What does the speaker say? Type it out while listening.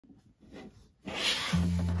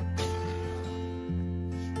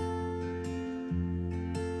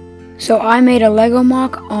So I made a Lego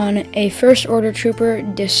MOC on a first order trooper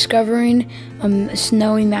discovering a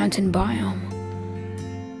snowy mountain biome.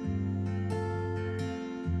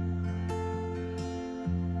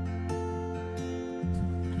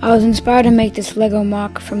 I was inspired to make this Lego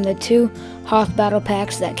MOC from the two Hoth battle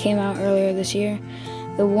packs that came out earlier this year.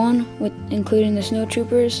 The one including the snow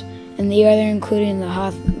troopers and the other including the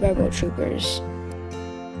Hoth rebel troopers.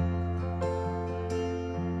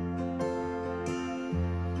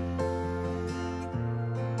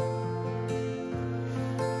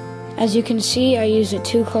 As you can see, I used the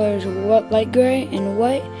two colors light gray and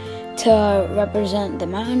white to represent the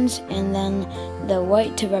mountains, and then the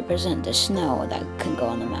white to represent the snow that can go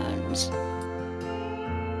on the mountains.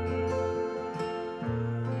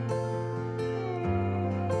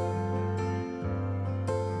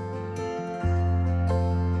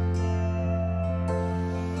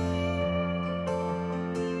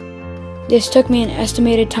 This took me an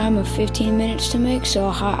estimated time of 15 minutes to make, so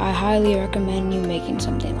I highly recommend you making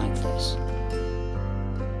something like this.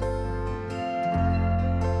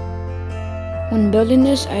 When building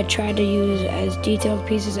this, I tried to use as detailed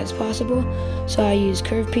pieces as possible, so I used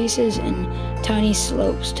curved pieces and tiny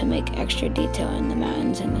slopes to make extra detail in the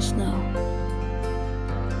mountains and the snow.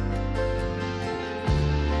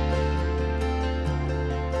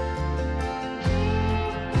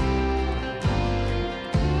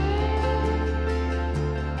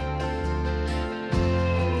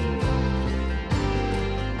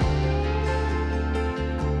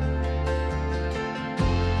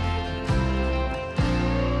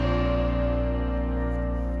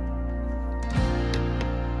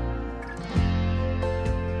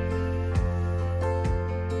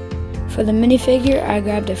 For the minifigure, I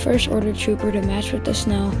grabbed a first order trooper to match with the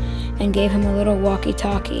snow and gave him a little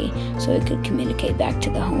walkie-talkie so he could communicate back to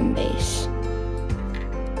the home base.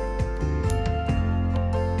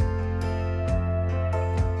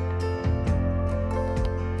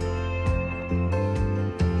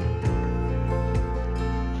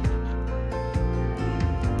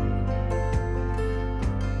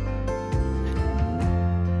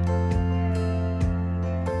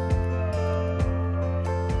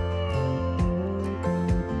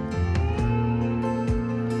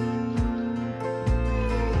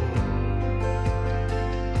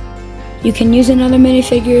 You can use another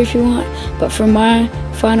minifigure if you want, but for my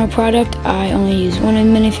final product, I only use one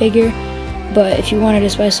minifigure. But if you wanted to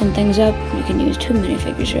spice some things up, you can use two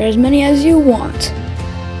minifigures, or as many as you want.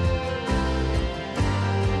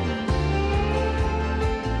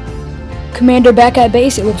 Commander, back at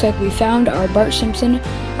base, it looks like we found our Bart Simpson.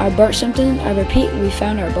 I repeat, we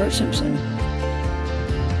found our Bart Simpson.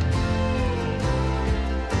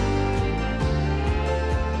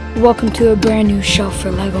 Welcome to a brand new shelf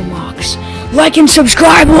for Lego MOCs. Like and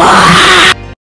subscribe!